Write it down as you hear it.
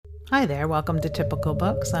Hi there, welcome to Typical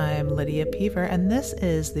Books. I'm Lydia Peaver, and this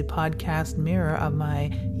is the podcast mirror of my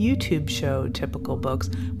YouTube show, Typical Books,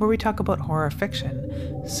 where we talk about horror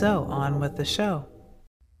fiction. So, on with the show.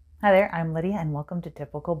 Hi there, I'm Lydia, and welcome to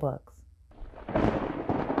Typical Books.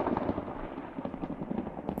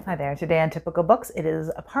 Hi there, today on Typical Books, it is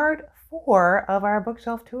a part 4 of our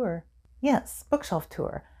bookshelf tour. Yes, bookshelf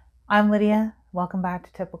tour. I'm Lydia, welcome back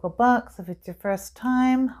to Typical Books. If it's your first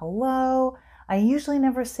time, hello. I usually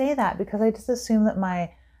never say that because I just assume that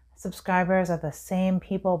my subscribers are the same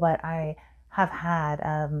people, but I have had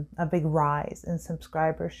a big rise in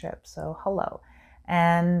subscribership. So hello.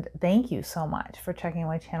 And thank you so much for checking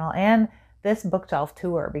my channel and this bookshelf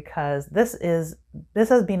tour, because this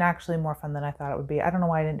has been actually more fun than I thought it would be. I don't know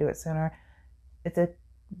why I didn't do it sooner. It's a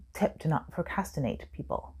tip to not procrastinate,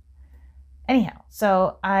 people. Anyhow,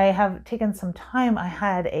 so I have taken some time. I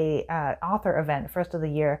had a author event, first of the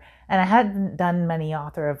year, and I hadn't done many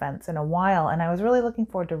author events in a while, and I was really looking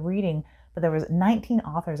forward to reading, but there was 19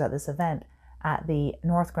 authors at this event at the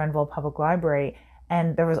North Grenville Public Library,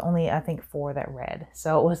 and there was only, I think, 4 that read.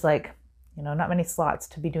 So it was like, not many slots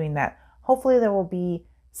to be doing that. Hopefully there will be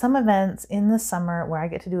some events in the summer where I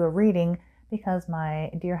get to do a reading, because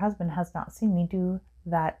my dear husband has not seen me do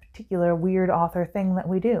that particular weird author thing that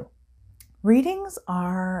we do. Readings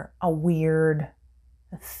are a weird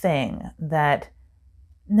thing that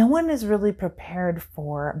no one is really prepared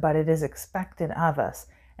for, but it is expected of us.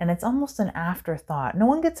 And it's almost an afterthought. No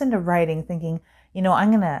one gets into writing thinking, I'm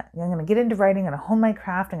gonna get into writing, I'm gonna hone my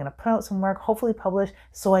craft, I'm gonna put out some work, hopefully publish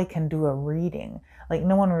so I can do a reading. Like,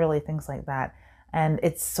 no one really thinks like that. And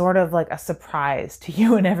it's sort of like a surprise to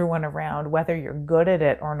you and everyone around, whether you're good at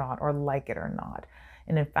it or not, or like it or not.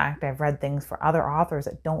 And in fact, I've read things for other authors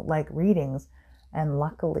that don't like readings, and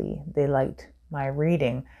luckily they liked my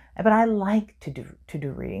reading. But I like to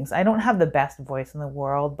do readings. I don't have the best voice in the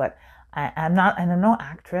world, but I'm no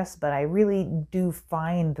actress, but I really do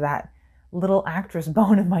find that little actress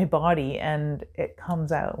bone in my body, and it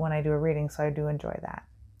comes out when I do a reading, so I do enjoy that.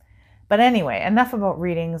 But anyway, enough about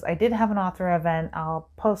readings. I did have an author event. I'll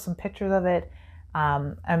post some pictures of it.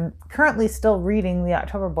 I'm currently still reading The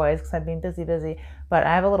October Boys because I've been busy, but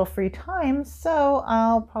I have a little free time, so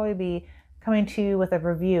I'll probably be coming to you with a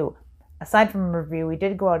review. Aside from a review, we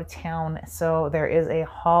did go out of town, so there is a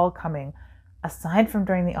haul coming. Aside from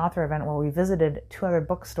during the author event where we visited 2 other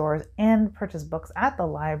bookstores and purchased books at the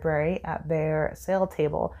library at their sale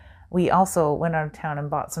table, we also went out of town and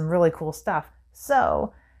bought some really cool stuff.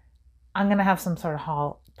 So I'm going to have some sort of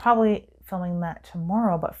haul, probably filming that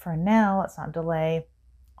tomorrow, but for now, let's not delay.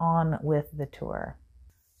 On with the tour.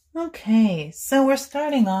 Okay, so we're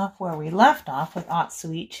starting off where we left off with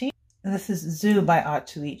Atsuichi. This is Zoo by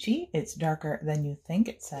Atsuichi. It's darker than you think,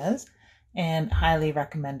 it says, and highly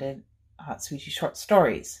recommended Atsuichi short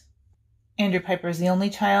stories. Andrew Piper is the only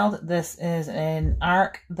child. This is an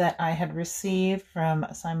ARC that I had received from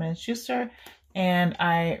Simon & Schuster, and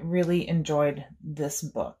I really enjoyed this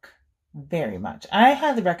book very much. I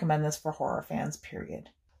highly recommend this for horror fans, period.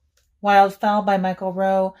 Wildfowl by Michael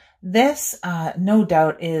Rowe. This, no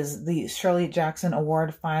doubt, is the Shirley Jackson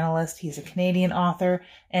Award finalist. He's a Canadian author,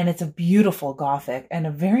 and it's a beautiful Gothic, and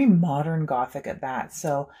a very modern Gothic at that.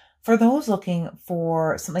 So for those looking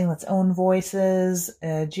for something that's own voices,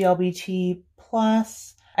 GLBT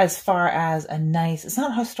plus, as far as a nice, it's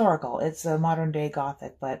not historical, it's a modern day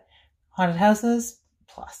Gothic, but haunted houses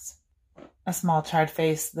plus. A Small Charred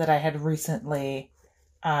Face that I had recently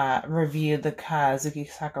reviewed, the Kazuki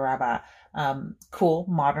Sakuraba. Cool,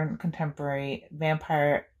 modern, contemporary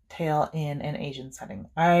vampire tale in an Asian setting.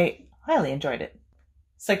 I highly enjoyed it.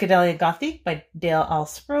 Psychedelia Gothic by Dale L.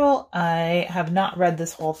 Sproul. I have not read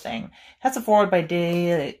this whole thing. It has a foreword by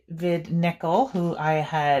David Nichol, who I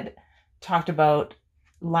had talked about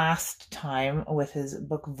last time with his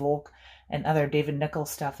book Volk and other David Nichol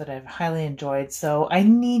stuff that I've highly enjoyed. So I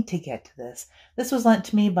need to get to this. This was lent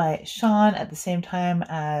to me by Sean at the same time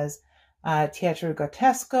as Teatro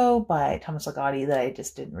Grotesco by Thomas Ligotti, that I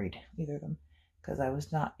just didn't read either of them because I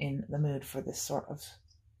was not in the mood for this sort of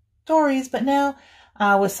stories. But now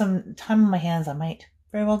with some time on my hands, I might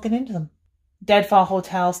very well get into them. Deadfall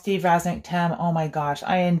Hotel, Steve Raznik-Tem. Oh my gosh,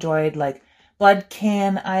 I enjoyed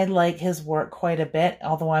Bloodkin. I like his work quite a bit,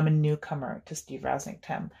 although I'm a newcomer to Steve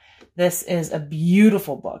Raznik-Tem. This is a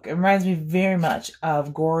beautiful book. It reminds me very much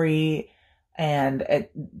of Gory and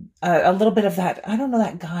a little bit of that, I don't know,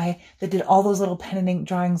 that guy that did all those little pen and ink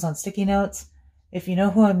drawings on sticky notes. If you know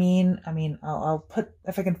who I mean, I'll put,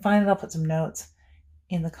 if I can find it, I'll put some notes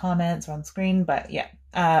in the comments or on screen. But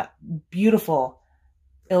yeah, beautiful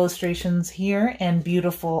illustrations here and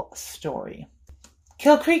beautiful story.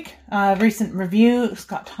 Kill Creek, recent review,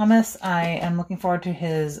 Scott Thomas. I am looking forward to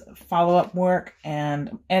his follow-up work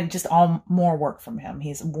and just all more work from him.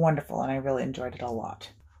 He's wonderful and I really enjoyed it a lot.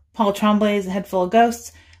 Paul Tremblay's Head Full of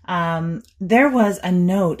Ghosts. There was a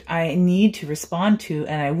note I need to respond to,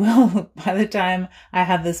 and I will by the time I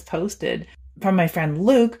have this posted, from my friend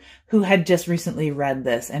Luke, who had just recently read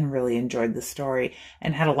this and really enjoyed the story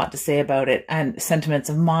and had a lot to say about it, and sentiments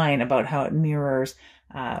of mine about how it mirrors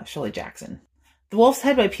Shirley Jackson. The Wolf's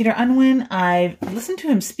Head by Peter Unwin. I've listened to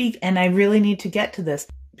him speak and I really need to get to this.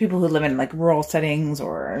 People who live in like rural settings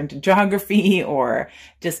or into geography or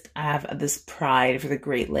just have this pride for the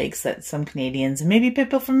Great Lakes that some Canadians and maybe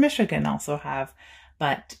people from Michigan also have.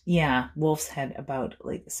 But yeah, Wolf's Head about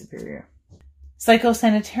Lake Superior. Psycho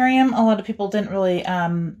Sanitarium. A lot of people didn't really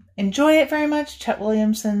enjoy it very much. Chet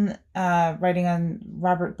Williamson writing on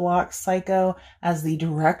Robert Bloch's Psycho as the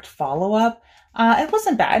direct follow-up. It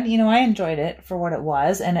wasn't bad. You know, I enjoyed it for what it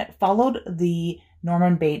was, and it followed the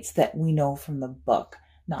Norman Bates that we know from the book,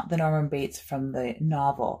 not the Norman Bates from the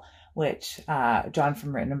novel, which John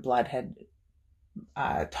from Written in Blood had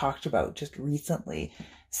talked about just recently.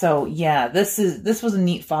 So yeah, this was a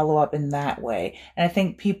neat follow-up in that way. And I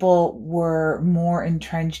think people were more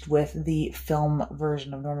entrenched with the film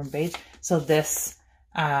version of Norman Bates. So this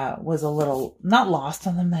was a little, not lost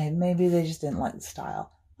on them. Maybe they just didn't like the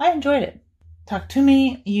style. I enjoyed it. Talk to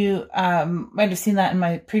Me. You might have seen that in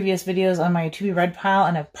my previous videos on my To Be Read pile,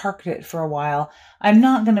 and I've parked it for a while. I'm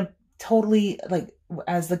not going to totally, like,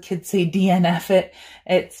 as the kids say, DNF it.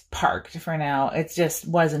 It's parked for now. It just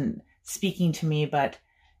wasn't speaking to me, but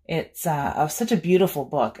it's such a beautiful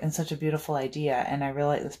book and such a beautiful idea, and I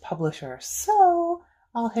really like this publisher, so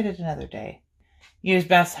I'll hit it another day. Year's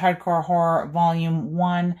Best Hardcore Horror Volume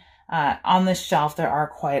 1. On this shelf, there are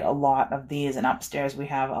quite a lot of these, and upstairs we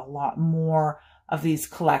have a lot more of these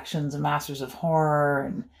collections of Masters of Horror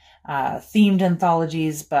and themed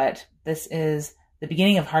anthologies, but this is the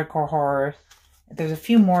beginning of hardcore horror. There's a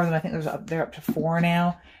few more of them. I think they're up to 4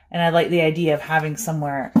 now, and I like the idea of having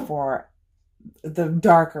somewhere for the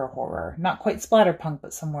darker horror. Not quite splatterpunk,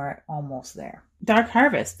 but somewhere almost there. Dark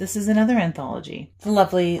Harvest. This is another anthology. It's a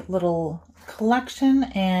lovely little collection,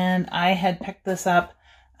 and I had picked this up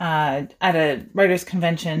at a writers'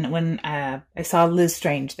 convention when I saw Liz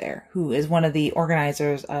Strange there, who is one of the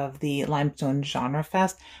organizers of the Limestone Genre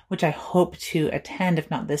Fest, which I hope to attend, if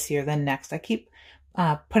not this year, then next. I keep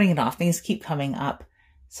putting it off. Things keep coming up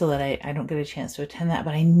so that I don't get a chance to attend that,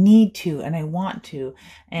 but I need to and I want to.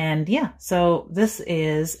 And yeah, so this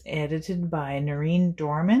is edited by Noreen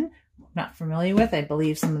Dorman. Not familiar with. I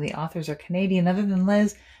believe some of the authors are Canadian other than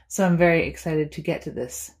Liz, so I'm very excited to get to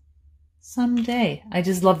this someday. I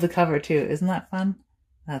just love the cover too. Isn't that fun?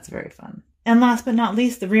 That's very fun. And last but not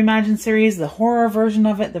least, the Reimagined series, the horror version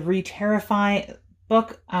of it, the Re-Terrify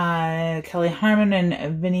book, Kelly Harmon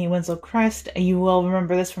and Vinnie Winslow Crest. You will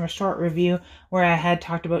remember this from a short review where I had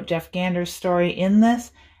talked about Jeff Gander's story in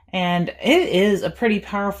this, and it is a pretty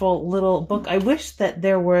powerful little book. I wish that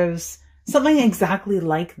there was something exactly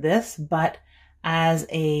like this, but as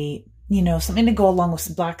a, you know, something to go along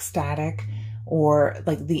with Black Static, or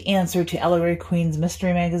like the answer to Ellery Queen's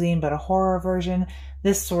mystery magazine, but a horror version.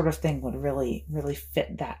 This sort of thing would really, really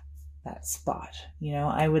fit that spot. You know,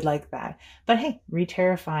 I would like that. But hey,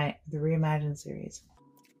 Re-Terrify, the Reimagined series.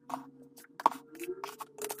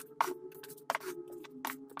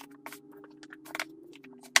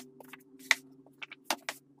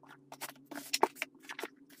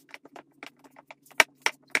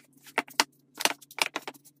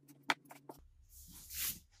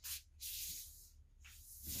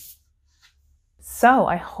 So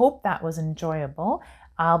I hope that was enjoyable.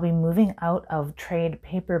 I'll be moving out of trade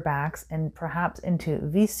paperbacks and perhaps into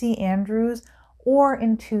V.C. Andrews or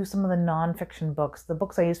into some of the nonfiction books, the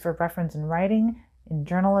books I use for reference in writing, in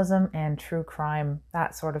journalism, and true crime,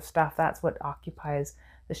 that sort of stuff. That's what occupies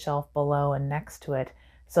the shelf below and next to it.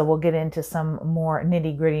 So we'll get into some more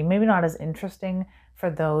nitty-gritty, maybe not as interesting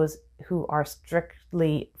for those who are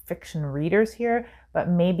strictly fiction readers here, but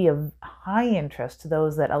maybe of high interest to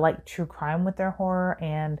those that like true crime with their horror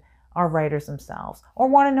and are writers themselves, or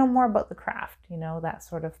want to know more about the craft, you know, that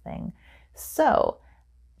sort of thing. So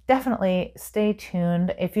definitely stay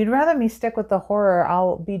tuned. If you'd rather me stick with the horror,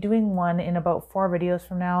 I'll be doing one in about 4 videos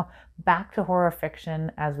from now, back to horror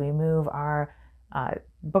fiction as we move our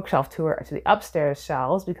bookshelf tour to the upstairs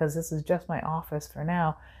shelves, because this is just my office for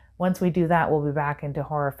now. Once we do that, we'll be back into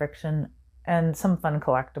horror fiction and some fun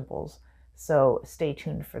collectibles. So stay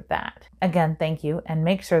tuned for that. Again, thank you, and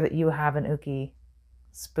make sure that you have an ooky,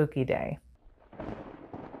 spooky day.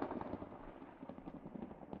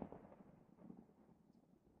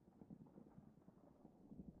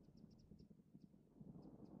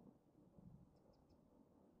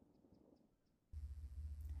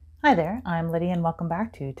 Hi there, I'm Lydia and welcome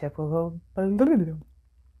back to Typical... Hi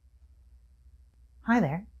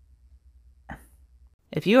there.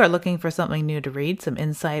 If you are looking for something new to read, some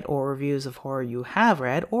insight or reviews of horror you have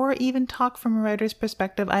read, or even talk from a writer's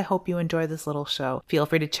perspective, I hope you enjoy this little show. Feel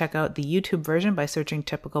free to check out the YouTube version by searching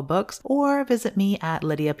Typical Books, or visit me at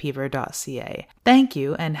lydiapeaver.ca. Thank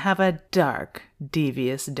you, and have a dark,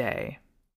 devious day.